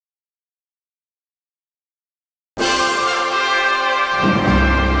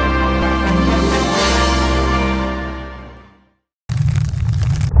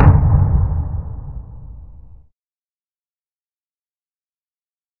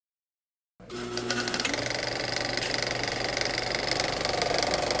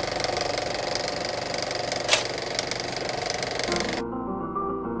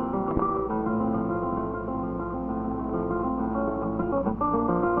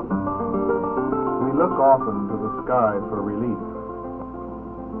look often to the sky for relief.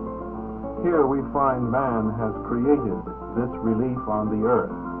 Here we find man has created this relief on the earth,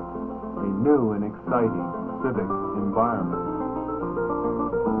 a new and exciting civic environment.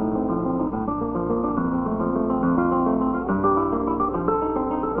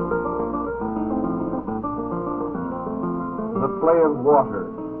 The play of water,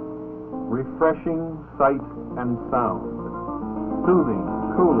 refreshing sight and sound, soothing,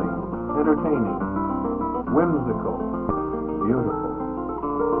 cooling, entertaining, whimsical, beautiful.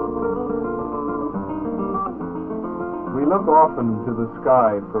 We look often to the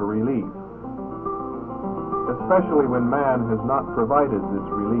sky for relief, especially when man has not provided this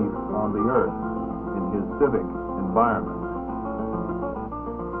relief on the earth in his civic environment.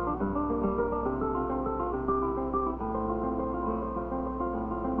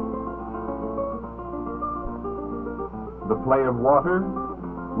 The play of water,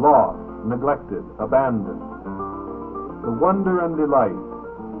 lost, neglected, abandoned. The wonder and delight,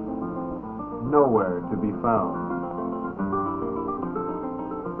 nowhere to be found.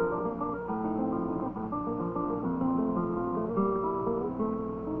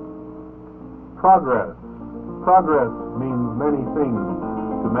 Progress. Progress means many things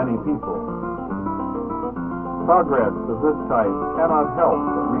to many people. Progress of this type cannot help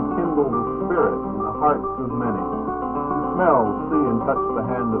but rekindle the spirit in the hearts of many. To smell, see, and touch the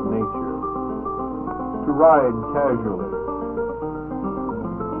hand of nature. To ride casually.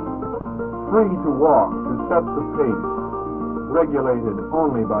 Free to walk, to set the pace, regulated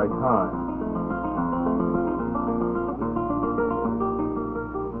only by time.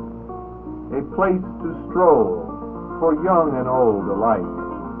 A place to stroll for young and old alike.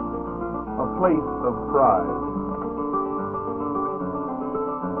 A place of pride.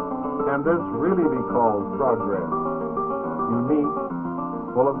 Can this really be called progress? Unique,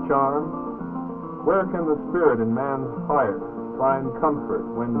 full of charm? Where can the spirit in man's heart find comfort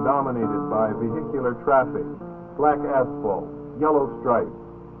when dominated by vehicular traffic, black asphalt, yellow stripes,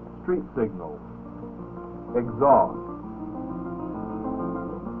 street signals, exhaust,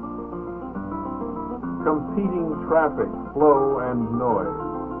 competing traffic, flow, and noise,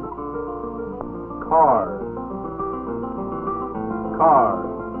 cars,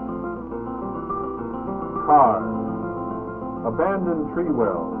 abandoned tree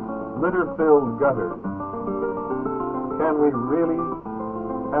wells, litter-filled gutters. Can we really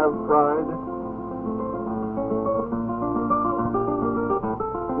have pride?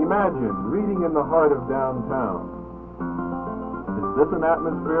 Imagine reading in the heart of downtown. Is this an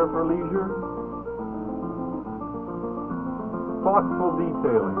atmosphere for leisure? Thoughtful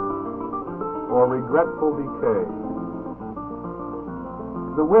detailing or regretful decay?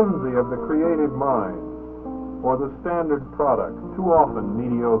 The whimsy of the creative mind or the standard product, too often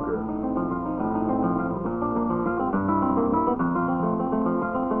mediocre?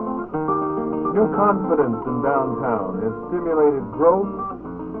 New confidence in downtown has stimulated growth,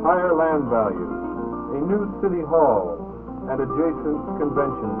 higher land values, a new city hall, and adjacent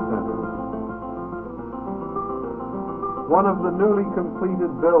convention centers. One of the newly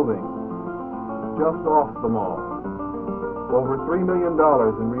completed buildings just off the mall. Over $3 million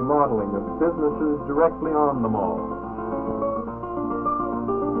in remodeling of businesses directly on the mall.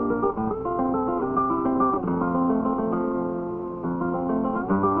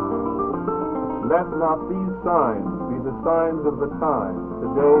 Let not these signs be the signs of the times,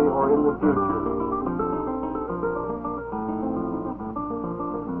 today or in the future.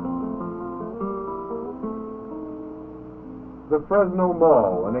 The Fresno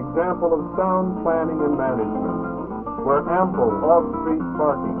Mall, an example of sound planning and management, where ample off-street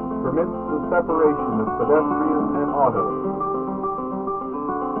parking permits the separation of pedestrian and autos.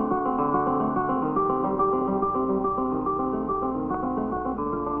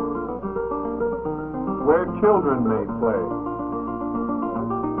 Where children may play.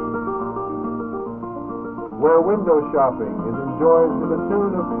 Where window shopping is enjoyed to the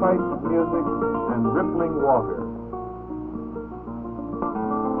tune of piped music and rippling water.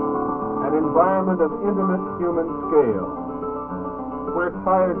 An environment of intimate human scale, where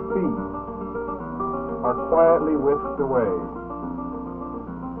tired feet are quietly whisked away,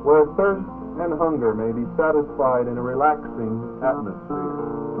 where thirst and hunger may be satisfied in a relaxing atmosphere.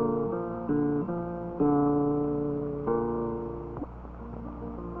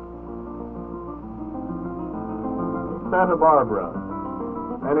 Santa Barbara,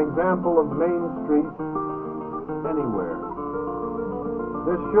 an example of Main Street anywhere.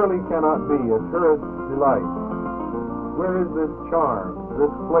 This surely cannot be a tourist's delight. Where is this charm,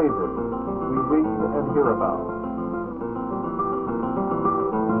 this flavor we read and hear about?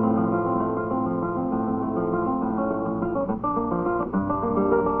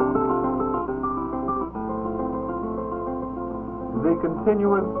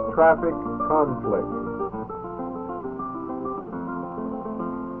 continuous traffic conflict,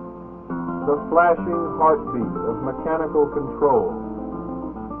 the flashing heartbeat of mechanical control,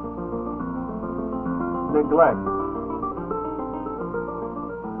 neglect,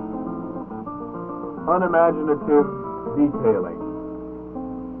 unimaginative detailing.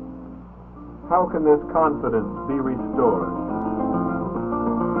 How can this confidence be restored?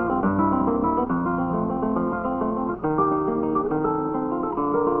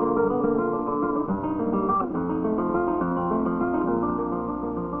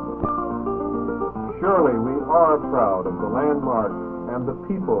 Surely we are proud of the landmarks and the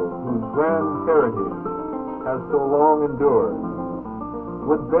people whose grand heritage has so long endured.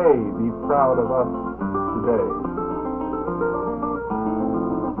 Would they be proud of us today?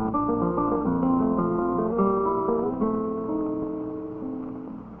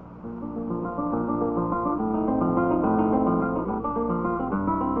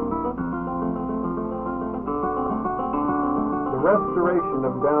 The restoration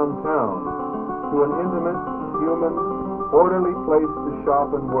of downtown to an intimate, human, orderly place to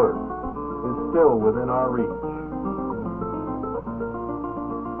shop and work is still within our reach.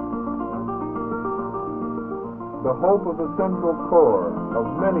 The hope of the central core of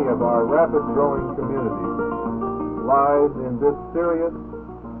many of our rapid-growing communities lies in this serious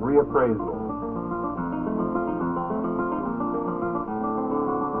reappraisal.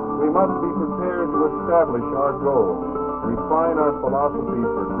 We must be prepared to establish our goals, refine our philosophy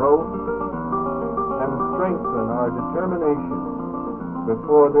for growth, and strengthen our determination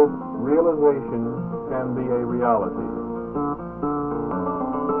before this realization can be a reality.